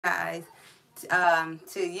guys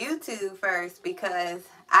to YouTube first because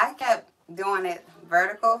I kept doing it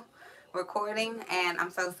vertical recording, and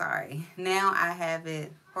I'm so sorry. Now I have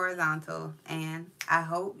it horizontal, and I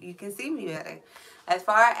hope you can see me better. As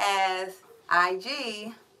far as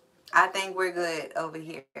IG, I think we're good over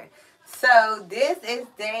here. So this is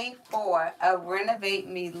day 4 of Renovate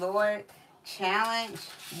Me Lord challenge.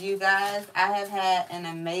 You guys, I have had an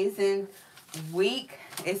amazing week.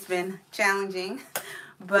 It's been challenging,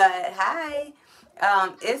 but hi.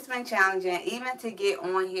 It's been challenging. Even to get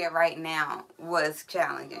on here right now was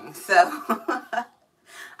challenging. So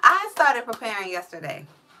I started preparing yesterday,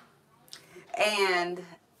 and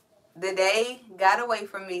the day got away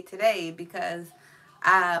from me today because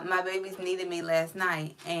my babies needed me last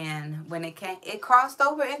night, and when it came, it crossed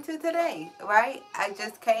over into today. Right? I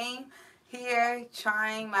just came here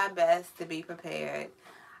trying my best to be prepared.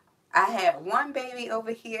 I had one baby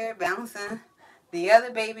over here bouncing, the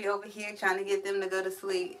other baby over here trying to get them to go to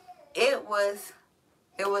sleep. It was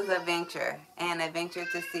it was a venture and a venture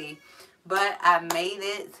to see, but I made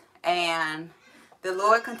it, and the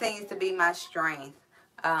Lord continues to be my strength.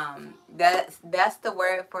 That's the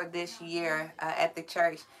word for this year at the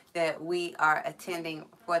church that we are attending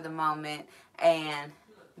for the moment, and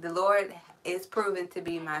the Lord is proven to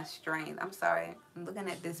be my strength. I'm sorry, I'm looking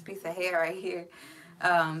at this piece of hair right here.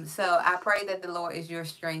 So I pray that the Lord is your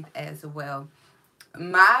strength as well.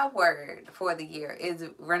 My word for the year is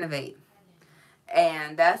renovate.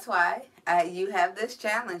 And that's why you have this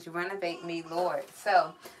challenge, Renovate Me, Lord.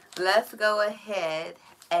 So let's go ahead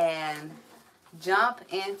and jump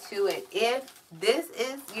into it. If this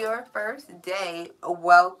is your first day,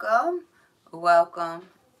 welcome, welcome,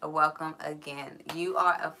 welcome again. You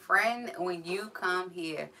are a friend when you come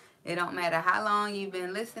here. It don't matter how long you've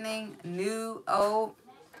been listening, new, old,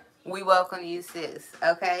 we welcome you, sis.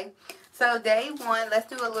 Okay. So day 1, let's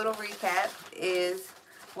do a little recap. Is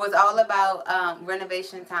was all about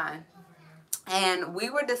renovation time, and we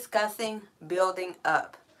were discussing building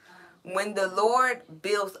up. When the Lord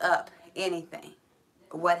builds up anything,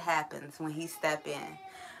 what happens when He step in?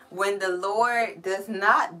 When the Lord does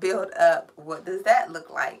not build up, what does that look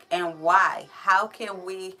like, and why? How can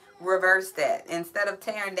we reverse that instead of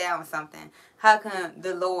tearing down something? How can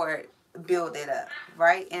the Lord build it up,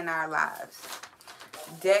 right, in our lives?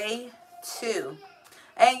 Day 2.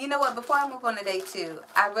 And you know what? Before I move on to day 2,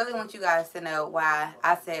 I really want you guys to know why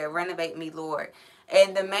I said renovate me, Lord.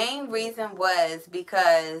 And the main reason was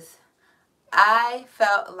because I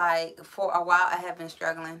felt like for a while I have been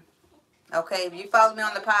struggling. Okay, if you follow me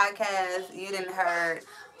on the podcast, you didn't heard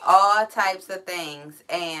all types of things,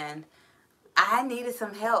 and I needed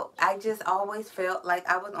some help. I just always felt like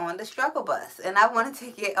I was on the struggle bus, and I wanted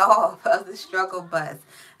to get off of the struggle bus.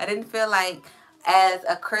 I didn't feel like as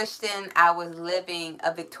a Christian I was living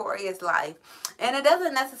a victorious life. And it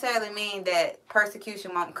doesn't necessarily mean that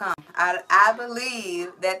persecution won't come. I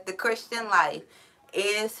believe that the Christian life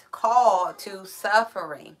is called to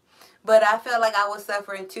suffering. But I felt like I was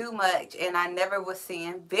suffering too much, and I never was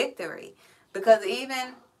seeing victory. Because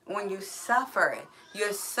even when you suffer,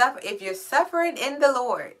 if you're suffering in the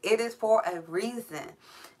Lord, it is for a reason.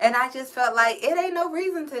 And I just felt like it ain't no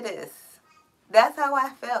reason to this. That's how I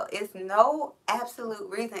felt. It's no absolute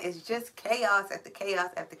reason. It's just chaos after chaos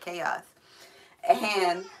after chaos.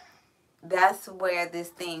 And that's where this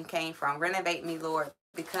theme came from. Renovate me, Lord.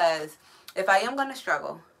 Because if I am going to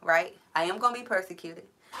struggle, right? I am going to be persecuted.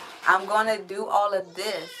 I'm going to do all of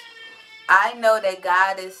this. I know that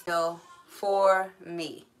God is still for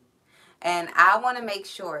me. And I want to make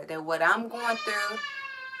sure that what I'm going through,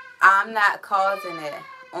 I'm not causing it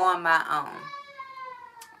on my own.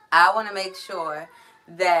 I want to make sure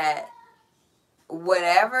that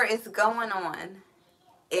whatever is going on,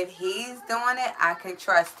 if He's doing it, I can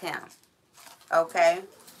trust Him. Okay?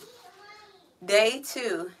 Day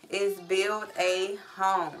 2 is build a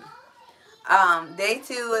home. Day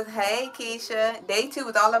 2 is, hey Keisha, day 2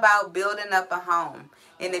 is all about building up a home.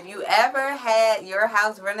 And if you ever had your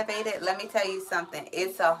house renovated, let me tell you something.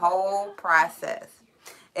 It's a whole process.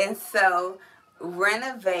 And so,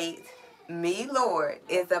 renovate me, Lord,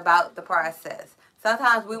 is about the process.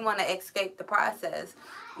 Sometimes we want to escape the process,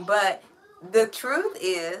 but the truth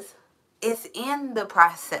is, it's in the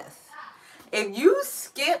process. If you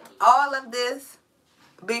skip all of this,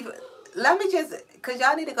 let me just, because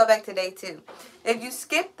y'all need to go back to day 2. If you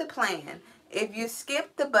skip the plan, if you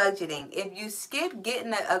skip the budgeting, if you skip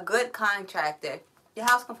getting a good contractor, your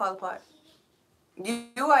house can fall apart. You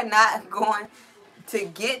are not going to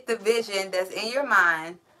get the vision that's in your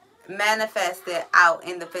mind manifested out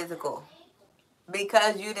in the physical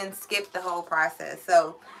because you didn't skip the whole process.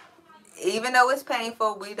 So Even though it's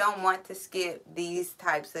painful, we don't want to skip these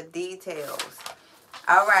types of details.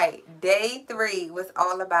 All right, day 3 was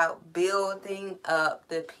all about building up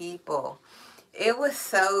the people. It was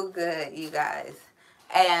so good, you guys.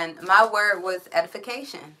 And my word was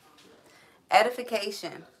edification.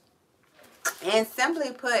 Edification. And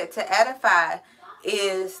simply put, to edify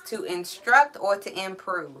is to instruct or to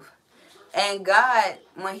improve. And God,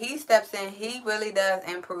 when He steps in, He really does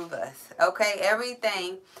improve us. Okay?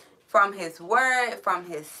 Everything from His word, from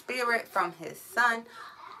His spirit, from His Son,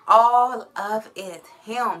 all of it,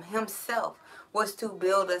 Himself was to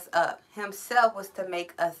build us up. Himself was to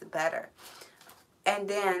make us better. And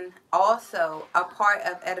then also a part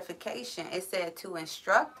of edification, it said to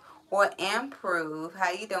instruct or improve.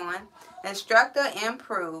 How you doing? Instruct or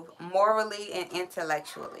improve morally and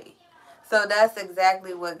intellectually. So that's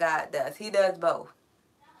exactly what God does. He does both.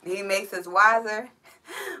 He makes us wiser,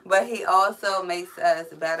 but He also makes us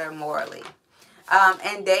better morally.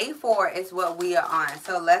 And day 4 is what we are on.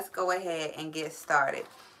 So let's go ahead and get started.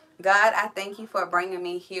 God, I thank you for bringing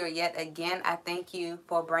me here yet again. I thank you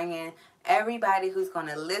for bringing everybody who's going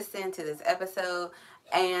to listen to this episode.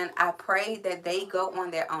 And I pray that they go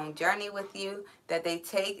on their own journey with you, that they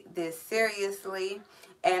take this seriously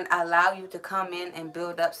and allow you to come in and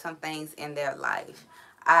build up some things in their life.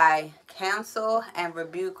 I cancel and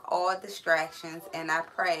rebuke all distractions, and I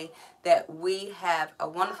pray that we have a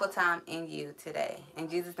wonderful time in you today. In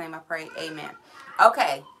Jesus' name I pray, amen.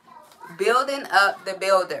 Okay, building up the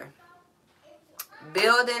builder.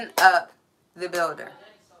 Building up the builder.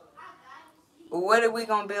 What are we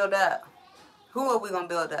going to build up? Who are we going to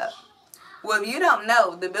build up? Well, if you don't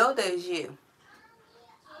know, the builder is you.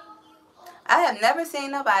 I have never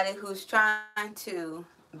seen nobody who's trying to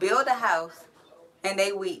build a house and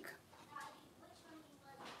they weak.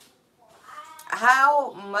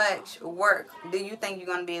 How much work do you think you're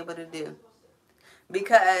going to be able to do?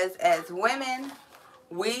 Because as women,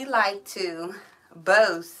 we like to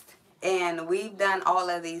boast and we've done all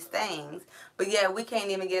of these things, but yet we can't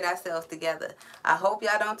even get ourselves together. I hope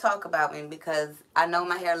y'all don't talk about me because I know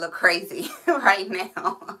my hair look crazy right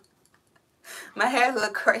now. My hair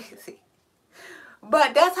look crazy.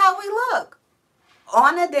 But that's how we look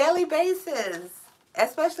on a daily basis,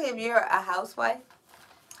 especially if you're a housewife,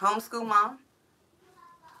 homeschool mom,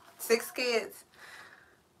 6 kids,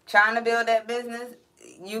 trying to build that business.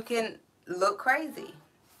 You can look crazy.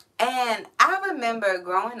 And I remember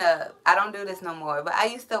growing up, I don't do this no more, but I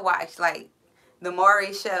used to watch like the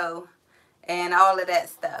Maury Show and all of that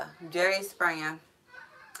stuff, Jerry Springer.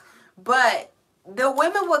 But the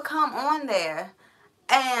women would come on there,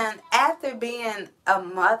 and after being a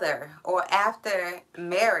mother or after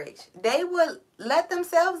marriage, they would let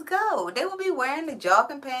themselves go. They would be wearing the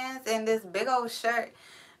jogging pants and this big old shirt,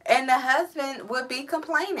 and the husband would be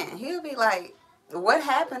complaining. He would be like, what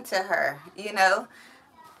happened to her, you know?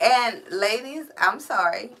 And ladies, I'm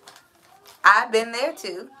sorry. I've been there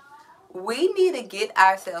too. We need to get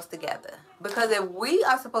ourselves together. Because if we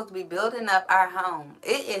are supposed to be building up our home,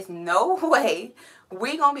 it is no way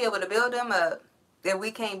we're going to be able to build them up if we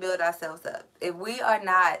can't build ourselves up. If we are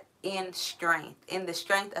not in strength, in the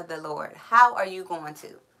strength of the Lord, how are you going to?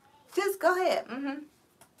 Just go ahead.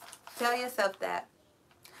 Tell yourself that.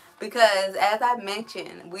 Because as I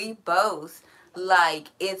mentioned, we boast like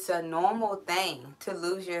it's a normal thing to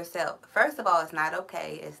lose yourself. First of all, it's not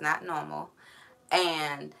okay. It's not normal.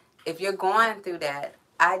 And if you're going through that,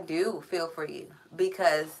 I do feel for you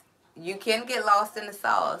because you can get lost in the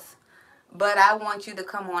sauce. But I want you to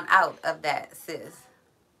come on out of that, sis.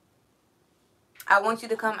 I want you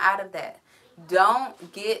to come out of that.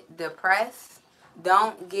 Don't get depressed.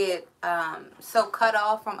 Don't get so cut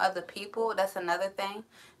off from other people. That's another thing.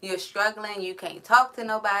 You're struggling. You can't talk to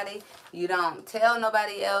nobody. You don't tell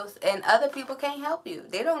nobody else. And other people can't help you.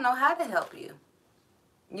 They don't know how to help you.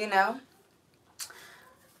 You know?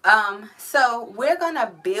 So we're going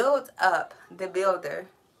to build up the builder,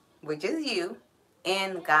 which is you,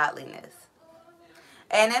 in godliness.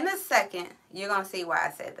 And in a second, you're going to see why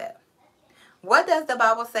I said that. What does the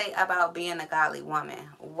Bible say about being a godly woman?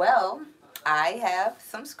 Well, I have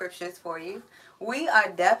some scriptures for you. We are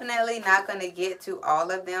definitely not going to get to all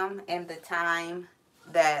of them in the time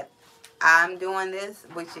that I'm doing this,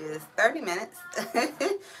 which is 30 minutes.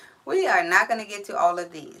 We are not going to get to all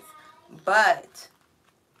of these. But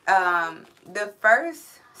the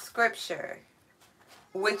first scripture,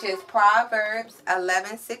 which is Proverbs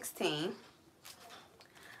 11:16,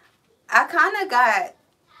 I kind of got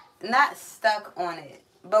not stuck on it.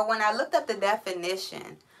 But when I looked up the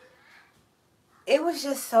definition, it was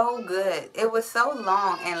just so good. It was so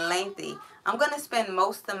long and lengthy. I'm going to spend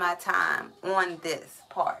most of my time on this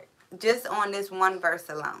part. just on this one verse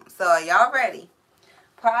alone. So are y'all ready?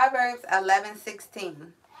 Proverbs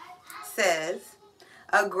 11:16 says,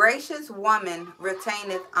 "A gracious woman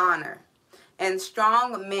retaineth honor, and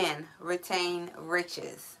strong men retain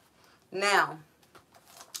riches." Now,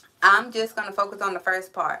 I'm just going to focus on the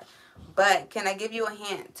first part. But can I give you a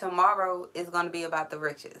hint? Tomorrow is going to be about the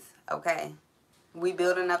riches, okay? We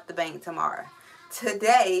building up the bank tomorrow.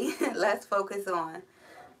 Today, let's focus on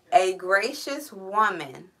a gracious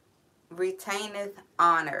woman retaineth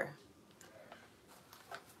honor.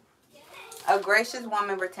 A gracious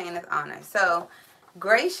woman retaineth honor. So,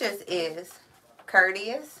 gracious is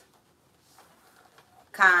courteous,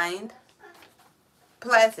 kind,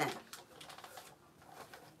 pleasant.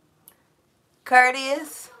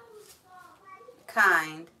 Courteous,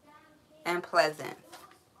 kind, and pleasant.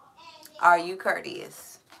 Are you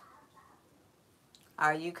courteous?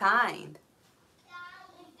 Are you kind?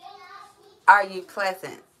 Are you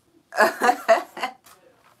pleasant?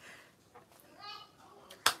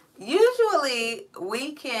 Usually,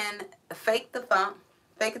 we can fake the funk,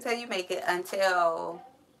 fake it till you make it, until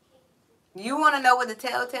you want to know what the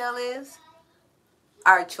telltale is?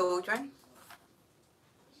 Our children,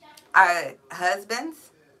 our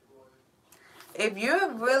husbands. If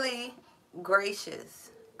you're really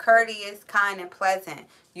gracious, courteous, kind, and pleasant,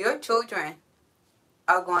 your children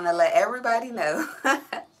are going to let everybody know.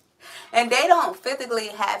 And they don't physically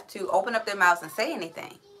have to open up their mouths and say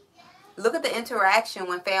anything. Look at the interaction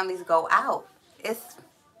when families go out. It's,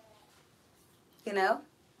 you know,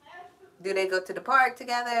 do they go to the park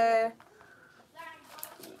together?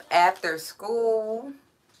 After school?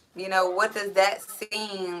 You know, what does that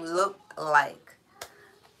scene look like?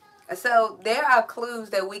 So there are clues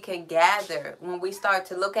that we can gather when we start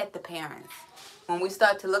to look at the parents. When we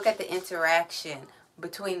start to look at the interaction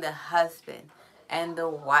between the husband and the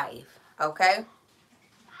wife. Okay?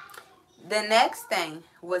 The next thing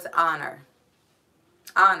was honor.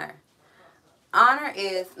 Honor. Honor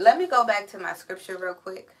is, let me go back to my scripture real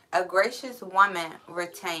quick. A gracious woman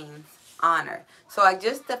retains honor. So I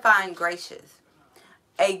just defined gracious.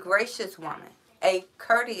 A gracious woman. A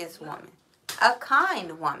courteous woman. A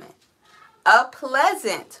kind woman. A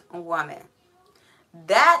pleasant woman.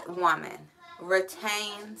 That woman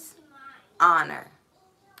retains honor.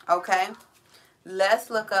 Okay? Let's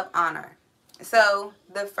look up honor. So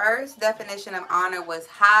the first definition of honor was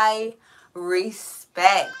high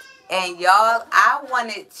respect. And y'all, I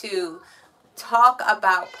wanted to talk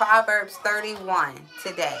about Proverbs 31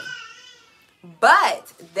 today.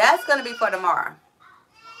 But that's going to be for tomorrow.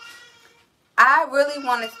 I really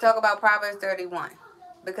wanted to talk about Proverbs 31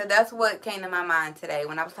 because that's what came to my mind today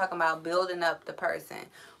when I was talking about building up the person.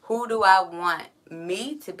 Who do I want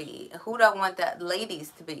me to be? Who do I want the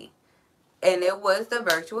ladies to be? And it was the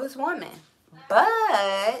virtuous woman.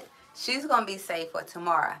 But she's going to be safe for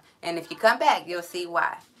tomorrow. And if you come back, you'll see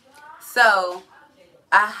why. So,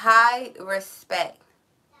 a high respect.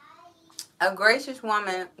 A gracious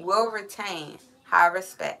woman will retain high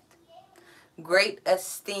respect. Great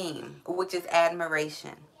esteem, which is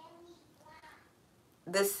admiration.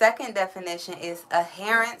 The second definition is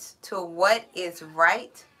adherence to what is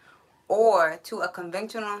right or to a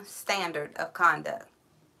conventional standard of conduct.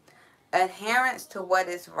 Adherence to what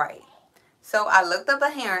is right. So I looked up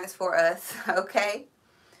adherence for us, okay?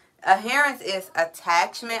 Adherence is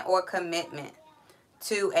attachment or commitment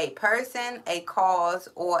to a person, a cause,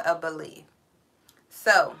 or a belief.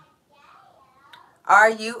 So, are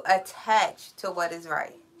you attached to what is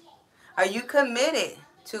right? Are you committed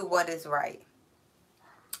to what is right?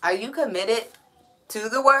 Are you committed to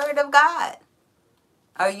the Word of God?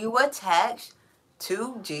 Are you attached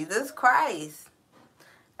to Jesus Christ?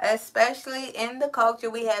 Especially in the culture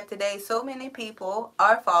we have today, so many people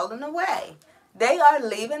are falling away. They are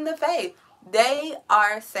leaving the faith. They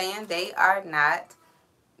are saying they are not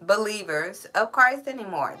believers of Christ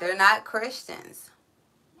anymore. They're not Christians.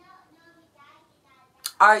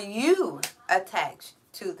 Are you attached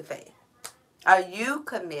to the faith? Are you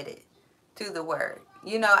committed to the Word?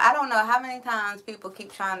 You know, I don't know how many times people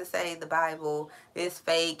keep trying to say the Bible is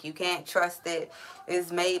fake. You can't trust it.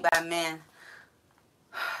 It's made by men.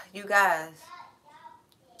 You guys,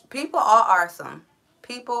 people are awesome.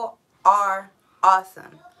 People are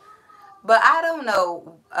awesome. But I don't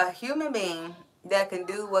know a human being that can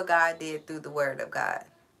do what God did through the Word of God.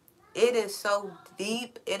 It is so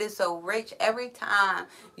deep. It is so rich. Every time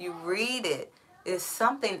you read it, it's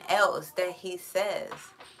something else that He says.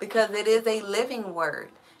 Because it is a living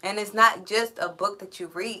Word. And it's not just a book that you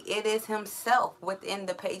read. It is Himself within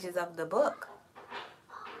the pages of the book.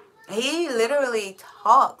 He literally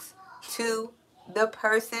talks to the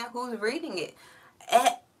person who's reading it.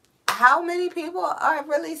 how many people are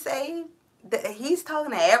really saved? He's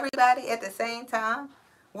talking to everybody at the same time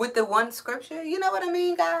with the one scripture. You know what I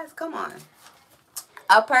mean, guys? Come on.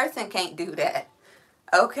 A person can't do that.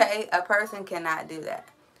 Okay? A person cannot do that.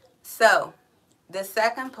 So, the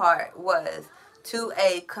second part was to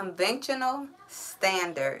a conventional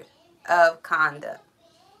standard of conduct.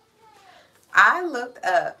 I looked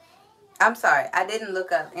up, I'm sorry, I didn't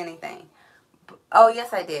look up anything. Oh,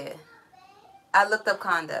 yes, I did. I looked up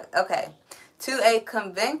conduct. Okay. To a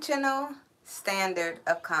conventional standard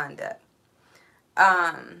of conduct.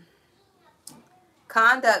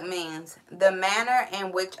 Conduct means the manner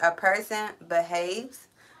in which a person behaves,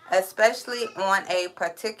 especially on a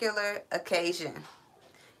particular occasion,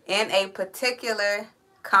 in a particular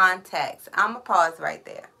context. I'm going to pause right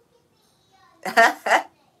there.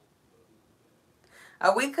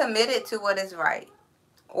 Are we committed to what is right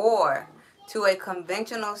or to a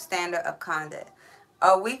conventional standard of conduct?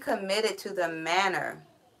 Are we committed to the manner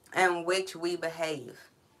in which we behave,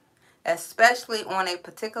 especially on a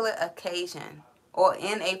particular occasion or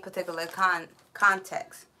in a particular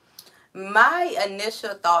context? My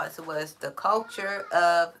initial thoughts was the culture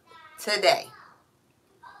of today.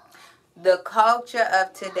 The culture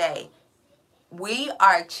of today. We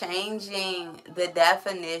are changing the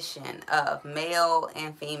definition of male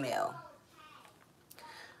and female.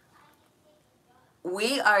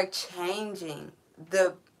 We are changing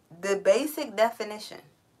the basic definition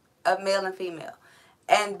of male and female.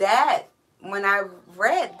 And that, when I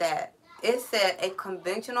read that, it said a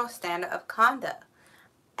conventional standard of conduct.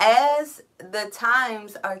 As the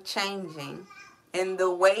times are changing and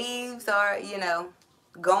the waves are,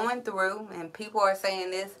 going through, and people are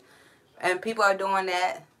saying this and people are doing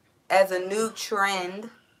that as a new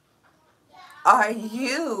trend, are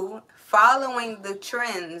you following the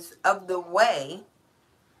trends of the way,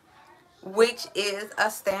 which is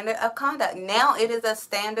a standard of conduct? Now it is a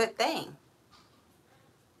standard thing.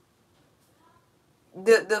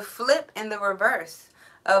 The flip and the reverse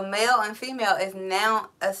of male and female is now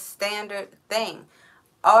a standard thing.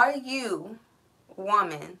 Are you,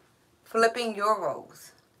 woman, flipping your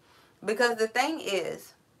roles? Because the thing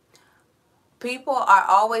is, people are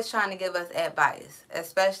always trying to give us advice,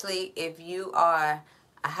 especially if you are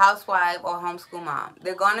a housewife or homeschool mom.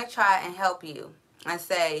 They're going to try and help you and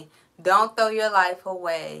say, don't throw your life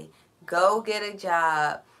away. Go get a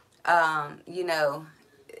job.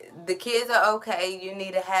 The kids are okay. You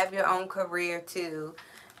need to have your own career too.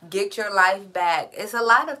 Get your life back. It's a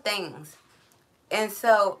lot of things. And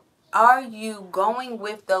so, are you going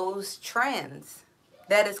with those trends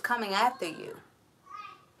that is coming after you?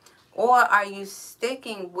 Or are you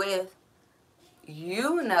sticking with,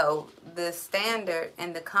 the standard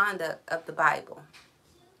and the conduct of the Bible?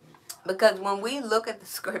 Because when we look at the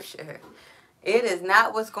scripture, it is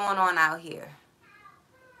not what's going on out here.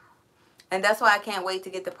 And that's why I can't wait to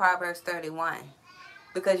get to Proverbs 31.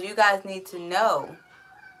 Because you guys need to know,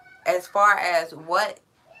 as far as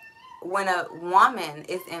when a woman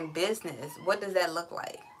is in business, what does that look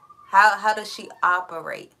like? How does she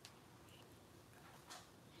operate?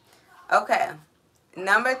 Okay,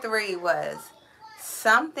 number 3 was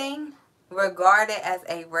something regarded as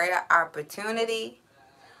a rare opportunity,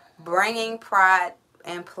 bringing pride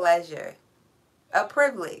and pleasure, a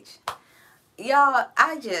privilege. Y'all,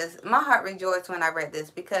 my heart rejoiced when I read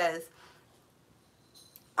this, because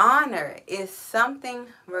honor is something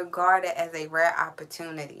regarded as a rare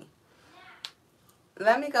opportunity.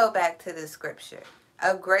 Let me go back to the scripture.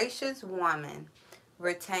 A gracious woman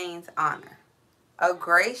retains honor. A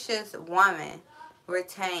gracious woman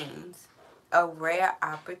retains a rare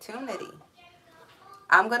opportunity.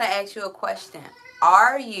 I'm going to ask you a question.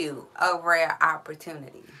 Are you a rare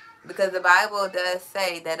opportunity? Because the Bible does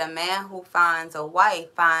say that a man who finds a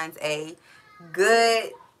wife finds a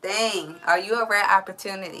good thing. Are you a rare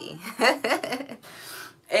opportunity?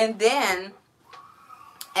 And then,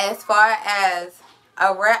 as far as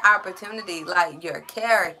a rare opportunity, like your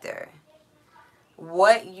character,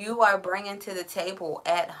 what you are bringing to the table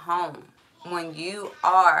at home, when you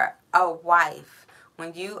are a wife,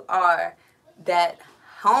 when you are that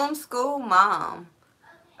homeschool mom,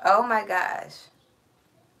 oh my gosh,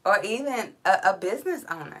 or even a business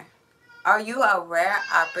owner, are you a rare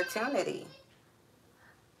opportunity?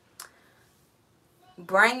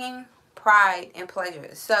 Bringing pride and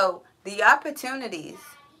pleasure. So the opportunities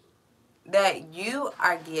that you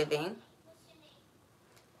are giving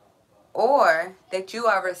or that you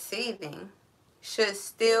are receiving should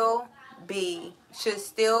still bring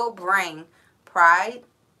pride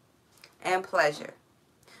and pleasure.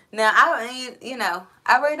 Now, I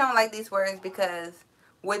really don't like these words, because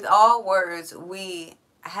with all words, we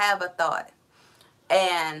have a thought.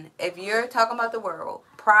 And if you're talking about the world,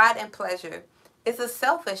 pride and pleasure, it's a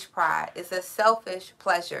selfish pride. It's a selfish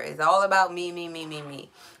pleasure. It's all about me, me, me, me, me.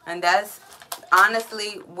 And that's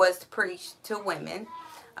honestly what's preached to women.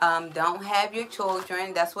 Don't have your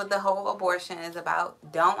children. That's what the whole abortion is about.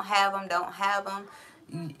 Don't have them. Don't have them.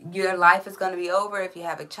 Your life is going to be over if you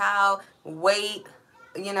have a child. Wait.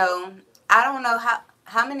 You know, I don't know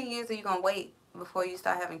how many years are you going to wait before you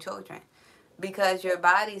start having children? Because your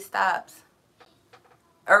body stops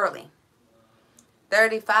early.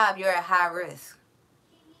 35, you're at high risk.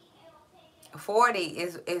 40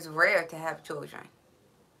 is rare to have children.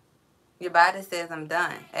 Your body says, I'm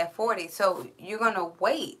done at 40. So you're going to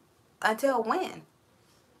wait until when?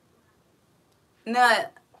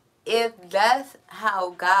 Now, if that's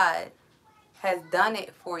how God has done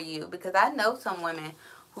it for you, because I know some women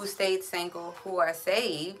who stayed single, who are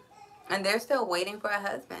saved, and they're still waiting for a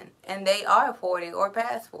husband, and they are 40 or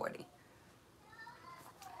past 40.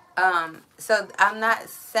 So I'm not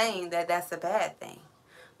saying that that's a bad thing,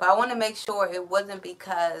 but I want to make sure it wasn't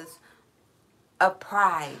because of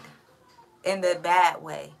pride in the bad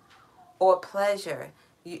way or pleasure.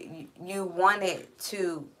 You wanted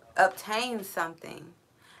to obtain something,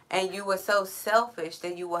 and you were so selfish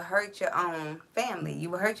that you would hurt your own family.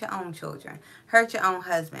 You would hurt your own children, hurt your own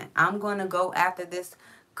husband. I'm going to go after this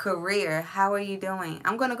career. How are you doing?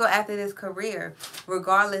 I'm going to go after this career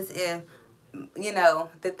regardless if, you know,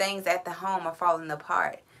 the things at the home are falling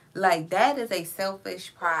apart. Like, that is a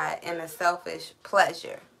selfish pride and a selfish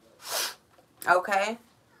pleasure. Okay?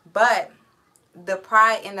 But the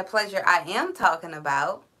pride and the pleasure I am talking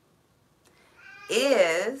about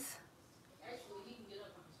is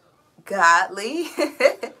godly.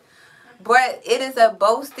 But it is a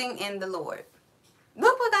boasting in the Lord.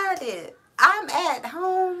 Look what God did. I'm at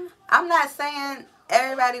home. I'm not saying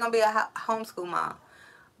everybody gonna be a homeschool mom,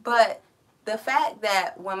 but the fact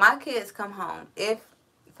that when my kids come home, if,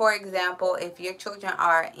 for example, if your children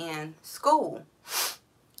are in school,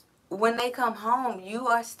 when they come home, you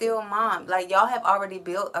are still mom. Like, y'all have already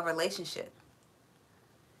built a relationship.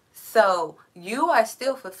 So you are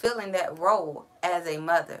still fulfilling that role as a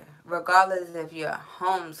mother, regardless if you're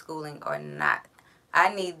homeschooling or not.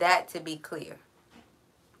 I need that to be clear.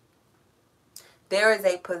 There is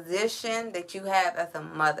a position that you have as a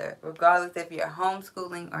mother, regardless if you're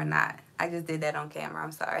homeschooling or not. I just did that on camera.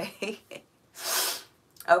 I'm sorry.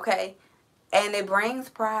 Okay? And it brings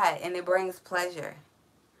pride and it brings pleasure.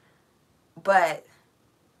 But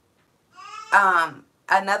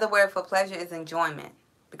another word for pleasure is enjoyment,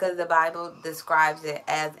 because the Bible describes it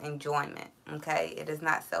as enjoyment. Okay? It is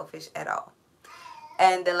not selfish at all.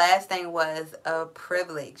 And the last thing was a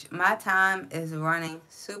privilege. My time is running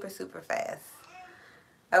super, super fast.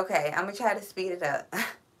 Okay, I'm going to try to speed it up.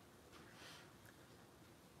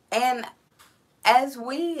 And as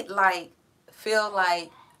we, like, feel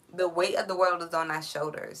like the weight of the world is on our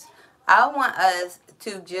shoulders, I want us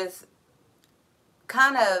to just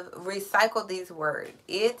kind of recycle these words.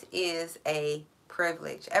 It is a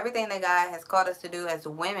privilege. Everything that God has called us to do as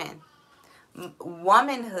women,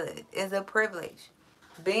 womanhood is a privilege.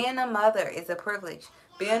 Being a mother is a privilege.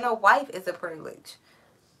 Being a wife is a privilege.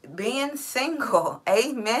 Being single,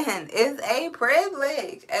 amen, is a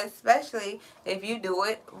privilege, especially if you do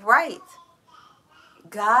it right.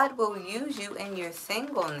 God will use you in your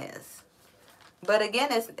singleness. But again,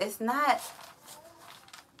 it's not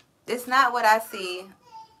what I see,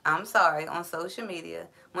 I'm sorry, on social media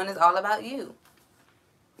when it's all about you.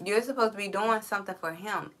 You're supposed to be doing something for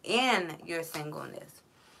him in your singleness.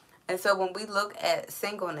 And so when we look at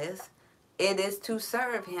singleness, it is to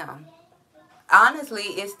serve him. Honestly,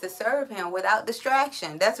 it's to serve him without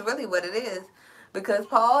distraction. That's really what it is. Because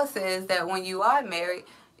Paul says that when you are married,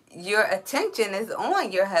 your attention is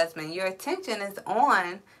on your husband. Your attention is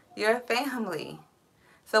on your family.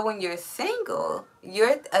 So when you're single,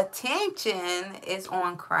 your attention is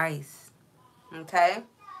on Christ. Okay?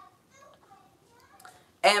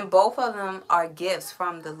 And both of them are gifts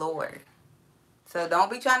from the Lord. So don't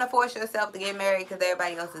be trying to force yourself to get married because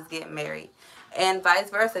everybody else is getting married. And vice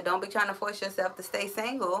versa. Don't be trying to force yourself to stay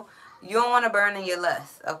single. You don't want to burn in your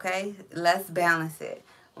lust, okay? Let's balance it.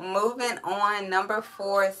 Moving on, number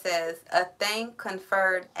 4 says, a thing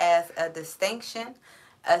conferred as a distinction,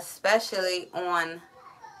 especially on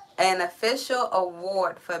an official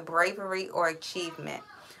award for bravery or achievement.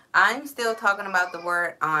 I'm still talking about the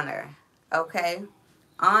word honor, okay?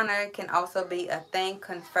 Honor can also be a thing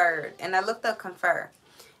conferred. And I looked up confer.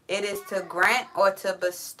 It is to grant or to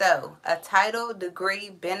bestow a title, degree,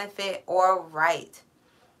 benefit, or right.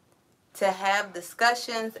 To have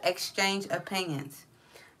discussions, exchange opinions.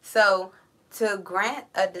 So to grant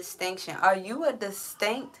a distinction. Are you a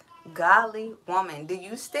distinct, godly woman? Do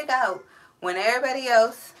you stick out when everybody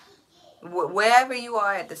else, wherever you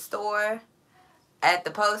are, at the store, at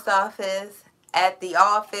the post office, at the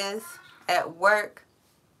office, at work,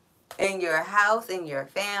 in your house, in your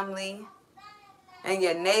family, in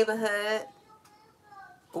your neighborhood,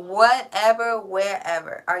 whatever,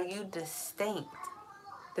 wherever, are you distinct?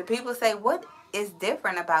 The people say, what is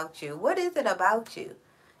different about you? What is it about you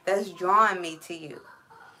that's drawing me to you?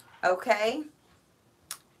 Okay?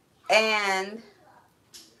 And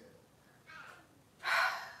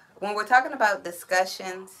when we're talking about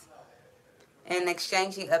discussions and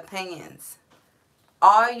exchanging opinions,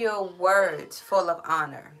 are your words full of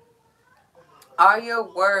honor? Are your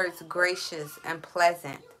words gracious and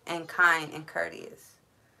pleasant and kind and courteous?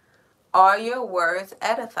 Are your words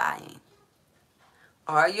edifying?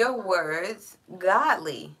 Are your words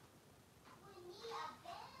godly?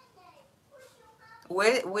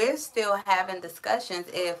 We're still having discussions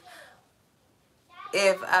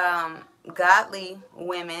if godly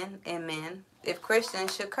women and men, if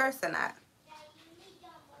Christians should curse or not.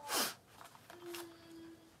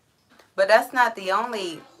 But that's not the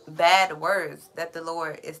only bad words that the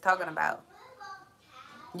Lord is talking about.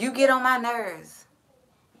 You get on my nerves.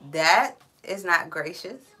 That is not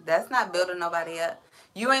gracious. That's not building nobody up.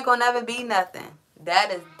 You ain't gonna never be nothing.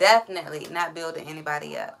 That is definitely not building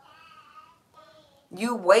anybody up.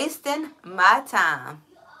 You wasting my time.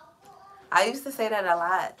 I used to say that a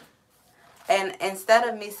lot. And instead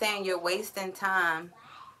of me saying you're wasting time,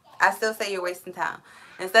 I still say you're wasting time.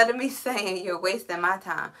 Instead of me saying you're wasting my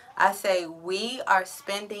time, I say we are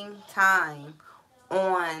spending time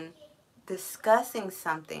on discussing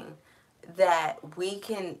something that we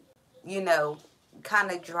can,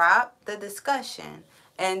 kind of drop the discussion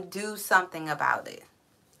and do something about it.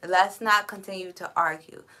 Let's not continue to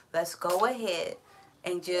argue. Let's go ahead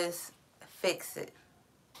and just fix it.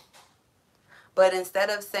 But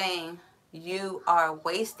instead of saying you are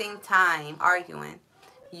wasting time arguing,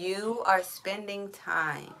 you are spending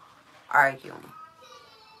time arguing.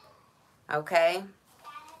 Okay?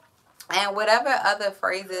 And whatever other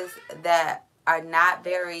phrases that are not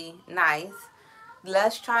very nice,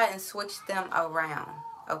 let's try and switch them around.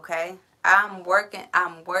 Okay? I'm working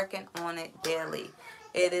on it daily.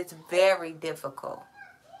 It is very difficult.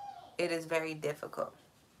 It is very difficult.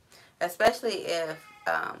 Especially if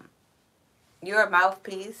you're a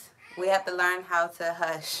mouthpiece. We have to learn how to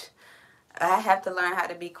hush. I have to learn how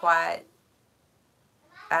to be quiet.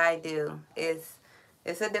 I do. It's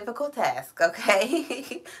a difficult task,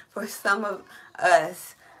 okay? For some of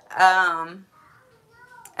us. And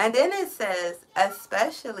then it says,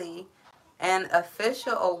 especially an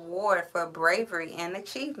official award for bravery and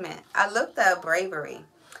achievement. I looked up bravery.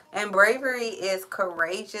 And bravery is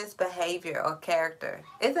courageous behavior or character.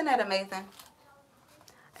 Isn't that amazing?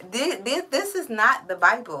 This is not the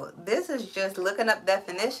Bible. This is just looking up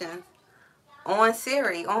definitions on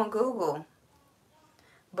Siri, on Google.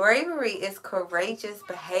 Bravery is courageous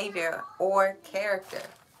behavior or character.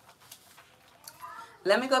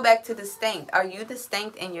 Let me go back to distinct. Are you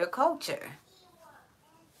distinct in your culture?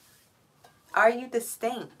 Are you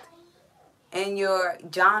distinct in your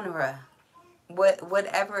genre?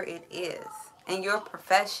 Whatever it is. In your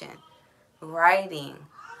profession. Writing.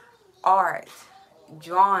 Art.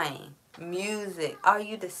 Drawing. Music. Are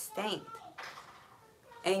you distinct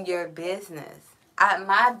in your business?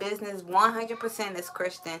 My business 100% is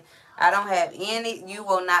Christian. I don't have any. You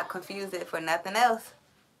will not confuse it for nothing else.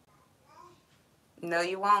 No,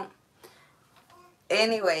 you won't.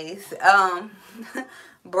 Anyways,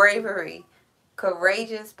 bravery,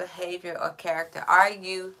 courageous behavior or character. Are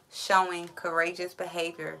you showing courageous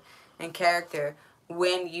behavior and character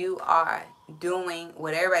when you are doing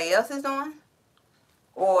what everybody else is doing?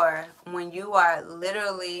 Or when you are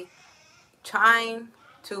literally trying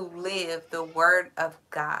to live the word of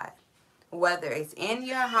God, whether it's in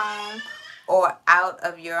your home or out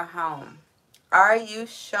of your home? Are you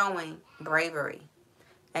showing bravery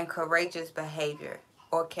and courageous behavior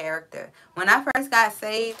or character? When I first got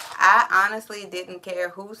saved, I honestly didn't care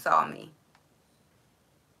who saw me.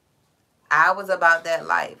 I was about that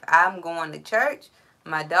life. I'm going to church.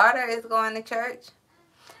 My daughter is going to church.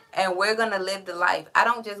 And we're going to live the life. I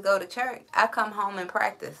don't just go to church. I come home and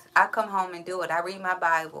practice. I come home and do it. I read my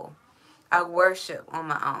Bible. I worship on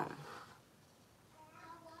my own.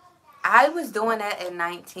 I was doing that at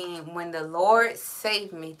 19 when the Lord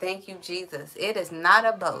saved me. Thank you, Jesus. It is not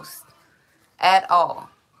a boast at all.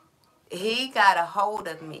 He got a hold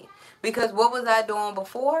of me. Because what was I doing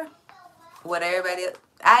before? What everybody else,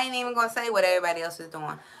 I ain't even going to say what everybody else is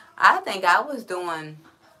doing. I think I was doing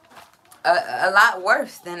a lot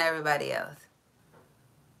worse than everybody else.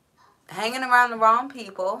 Hanging around the wrong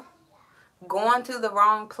people, going to the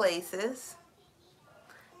wrong places,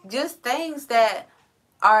 just things that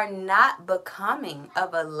are not becoming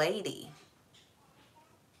of a lady.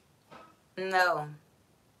 No.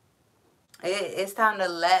 It's time to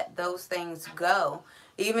let those things go.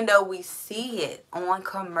 Even though we see it on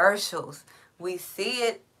commercials, we see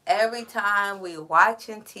it every time we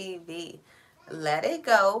watching TV. Let it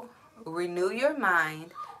go, renew your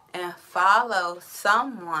mind, and follow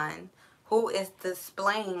someone who is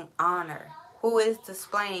displaying honor, who is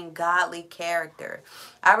displaying godly character.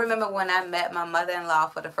 I remember when I met my mother-in-law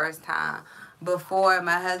for the first time, before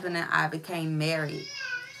my husband and I became married.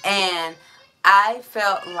 And I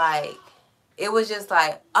felt like, it was just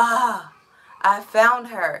like, I found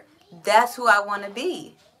her. That's who I want to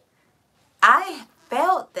be. I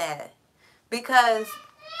felt that. Because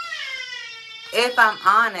if I'm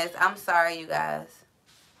honest, I'm sorry, you guys.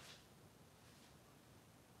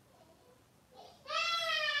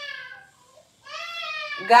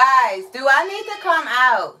 Guys, do I need to come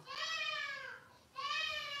out?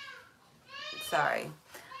 Sorry.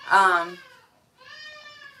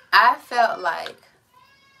 I felt like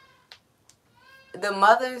the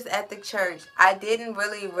mothers at the church, I didn't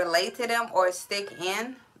really relate to them or stick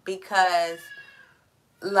in because,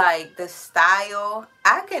 like, the style,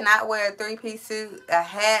 I cannot wear a three-piece suit, a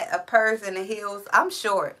hat, a purse, and the heels. I'm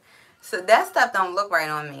short, so that stuff don't look right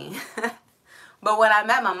on me. But when I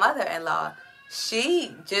met my mother-in-law,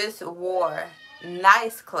 she just wore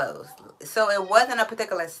nice clothes, so it wasn't a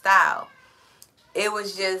particular style. It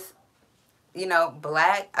was just,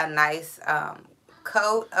 black, a nice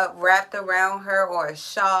coat wrapped around her, or a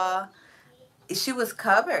shawl. She was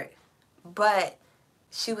covered, but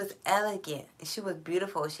she was elegant. She was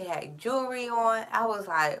beautiful. She had jewelry on. I was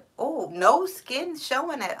like, oh, no skin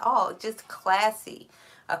showing at all. Just classy.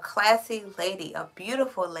 A classy lady, a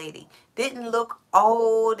beautiful lady. Didn't look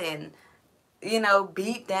old and,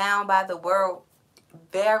 beat down by the world.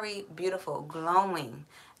 Very beautiful, glowing.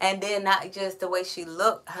 And then not just the way she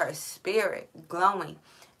looked, her spirit glowing.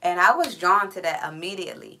 And I was drawn to that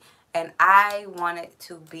immediately. And I wanted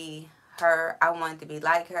to be her. I wanted to be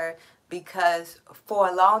like her, because for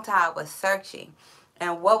a long time I was searching.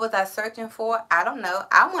 And what was I searching for? I don't know.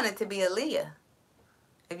 I wanted to be Aaliyah.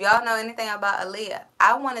 If y'all know anything about Aaliyah,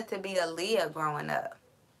 I wanted to be Aaliyah growing up.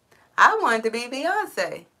 I wanted to be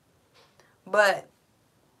Beyonce. But,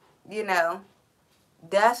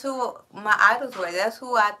 that's who my idols were. That's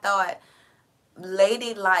who I thought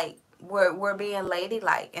ladylike, were being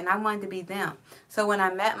ladylike. And I wanted to be them. So when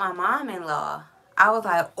I met my mom-in-law, I was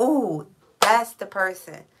like, oh, that's the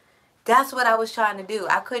person. That's what I was trying to do.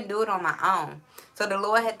 I couldn't do it on my own. So the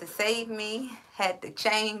Lord had to save me, had to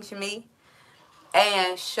change me,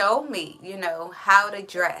 and show me, how to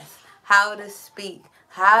dress, how to speak,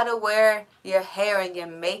 how to wear your hair and your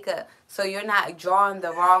makeup, so you're not drawing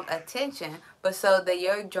the wrong attention, but so that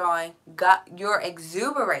you're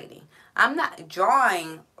exuberating. I'm not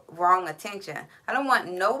drawing wrong attention. I don't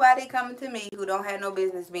want nobody coming to me who don't have no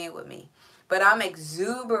business being with me. But I'm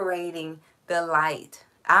exuberating the light.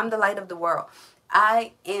 I'm the light of the world.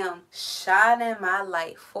 I am shining my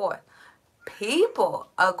light forth. People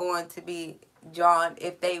are going to be drawn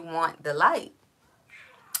if they want the light.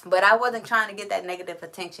 But I wasn't trying to get that negative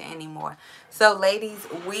attention anymore. So, ladies,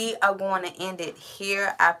 we are going to end it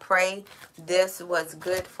here. I pray this was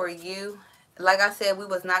good for you. Like I said, we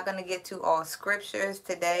was not going to get to all scriptures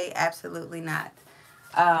today. Absolutely not.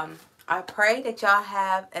 I pray that y'all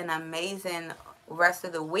have an amazing rest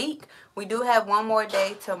of the week. We do have one more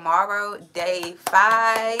day tomorrow, day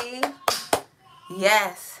 5.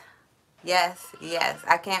 Yes.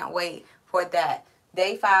 I can't wait for that.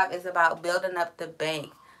 Day 5 is about building up the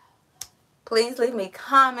bank. Please leave me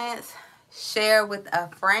comments, share with a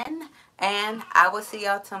friend, and I will see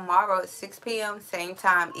y'all tomorrow at 6 p.m. same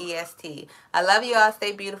time EST. I love you all.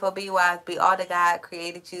 Stay beautiful, be wise, be all that God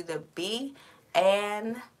created you to be,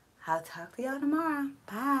 and I'll talk to y'all tomorrow.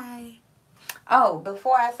 Bye. Oh,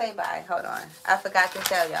 before I say bye, hold on. I forgot to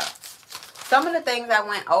tell y'all. Some of the things I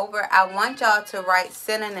went over, I want y'all to write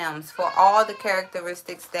synonyms for all the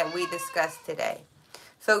characteristics that we discussed today.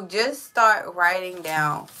 So just start writing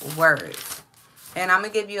down words. And I'm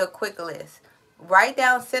going to give you a quick list. Write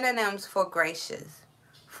down synonyms for gracious,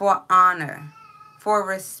 for honor, for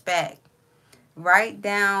respect. Write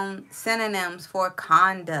down synonyms for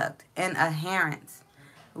conduct and adherence,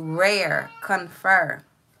 rare, confer,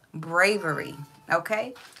 bravery.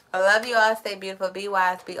 Okay? I love you all. Stay beautiful. Be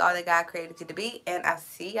wise. Be all that God created you to be. And I'll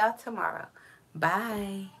see y'all tomorrow.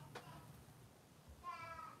 Bye.